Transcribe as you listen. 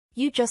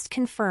You just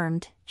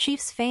confirmed,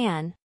 Chiefs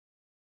fan.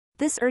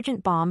 This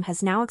urgent bomb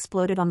has now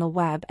exploded on the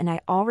web, and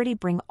I already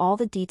bring all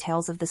the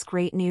details of this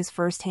great news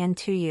firsthand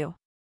to you.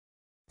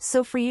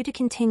 So for you to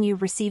continue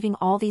receiving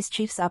all these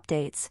Chiefs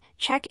updates,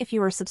 check if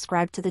you are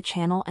subscribed to the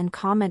channel and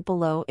comment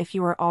below if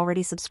you are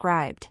already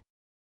subscribed.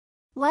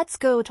 Let's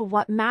go to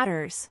what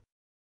matters.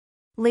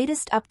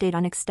 Latest update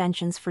on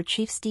extensions for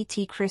Chiefs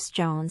DT Chris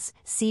Jones,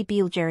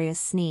 CB L'Jarius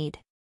Sneed.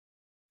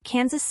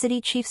 Kansas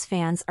City Chiefs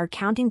fans are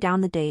counting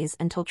down the days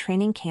until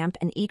training camp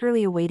and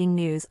eagerly awaiting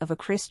news of a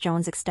Chris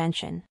Jones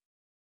extension.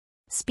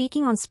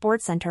 Speaking on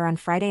SportsCenter on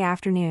Friday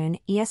afternoon,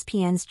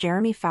 ESPN's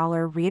Jeremy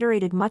Fowler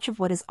reiterated much of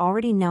what is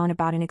already known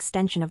about an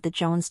extension of the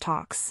Jones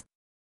talks.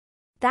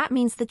 That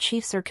means the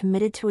Chiefs are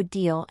committed to a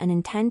deal and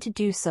intend to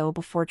do so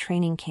before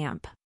training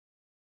camp.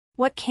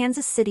 What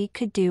Kansas City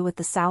could do with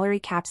the salary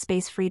cap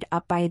space freed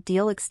up by a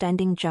deal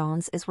extending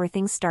Jones is where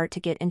things start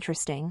to get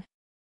interesting.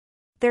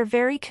 They're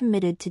very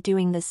committed to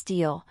doing this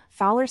deal,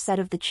 Fowler said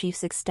of the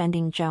Chiefs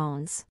extending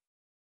Jones.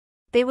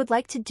 They would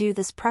like to do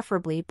this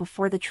preferably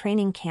before the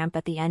training camp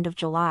at the end of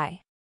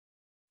July.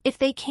 If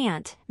they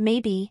can't,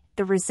 maybe,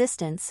 the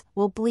resistance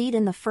will bleed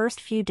in the first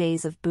few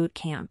days of boot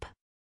camp.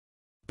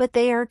 But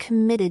they are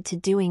committed to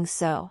doing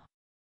so.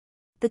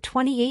 The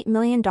 $28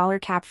 million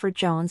cap for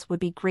Jones would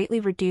be greatly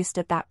reduced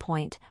at that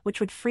point,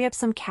 which would free up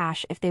some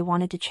cash if they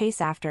wanted to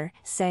chase after,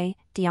 say,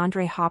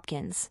 DeAndre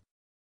Hopkins.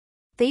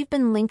 They've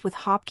been linked with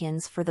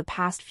Hopkins for the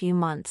past few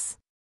months.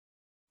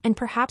 And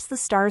perhaps the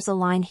stars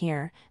align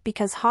here,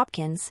 because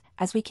Hopkins,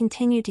 as we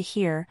continue to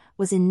hear,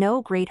 was in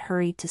no great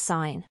hurry to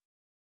sign.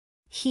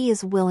 He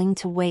is willing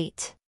to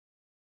wait.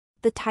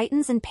 The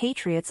Titans and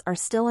Patriots are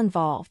still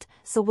involved,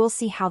 so we'll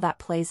see how that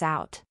plays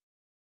out.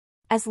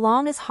 As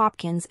long as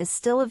Hopkins is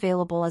still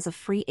available as a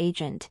free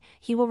agent,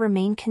 he will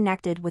remain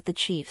connected with the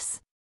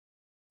Chiefs.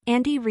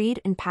 Andy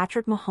Reid and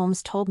Patrick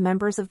Mahomes told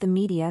members of the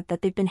media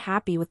that they've been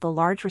happy with the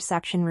large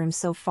reception room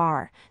so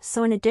far,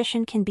 so an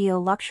addition can be a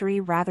luxury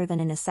rather than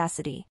a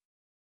necessity.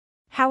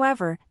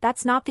 However,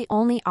 that's not the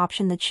only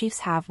option the Chiefs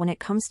have when it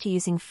comes to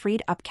using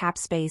freed-up cap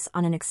space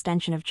on an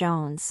extension of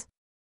Jones.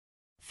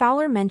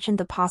 Fowler mentioned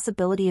the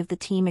possibility of the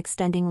team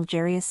extending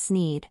L'Jarius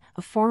Sneed,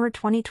 a former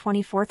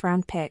 2020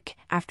 fourth-round pick,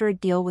 after a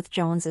deal with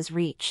Jones is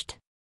reached.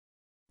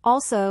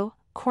 Also,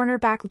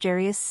 cornerback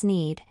L'Jarius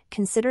Sneed,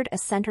 considered a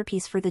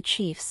centerpiece for the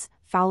Chiefs,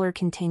 Fowler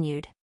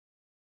continued.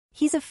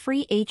 He's a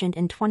free agent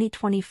in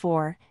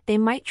 2024, they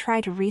might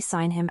try to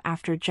re-sign him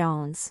after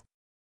Jones.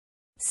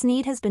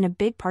 Sneed has been a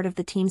big part of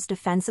the team's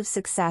defensive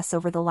success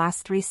over the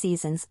last 3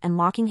 seasons, and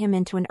locking him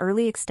into an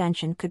early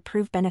extension could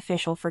prove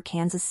beneficial for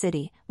Kansas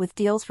City, with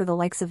deals for the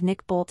likes of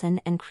Nick Bolton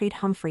and Creed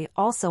Humphrey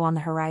also on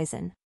the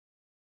horizon.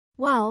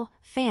 Well,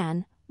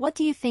 fan, what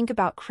do you think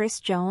about Chris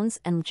Jones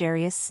and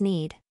L'Jarius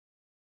Sneed?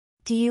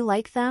 Do you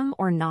like them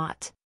or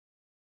not?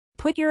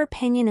 Put your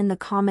opinion in the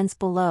comments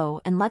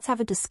below and let's have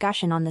a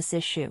discussion on this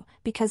issue,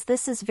 because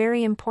this is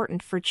very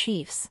important for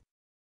Chiefs.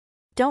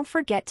 Don't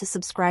forget to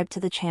subscribe to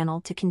the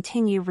channel to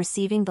continue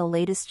receiving the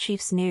latest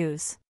Chiefs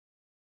news.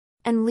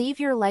 And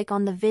leave your like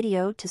on the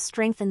video to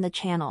strengthen the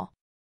channel.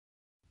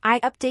 I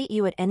update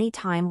you at any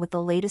time with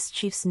the latest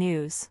Chiefs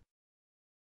news.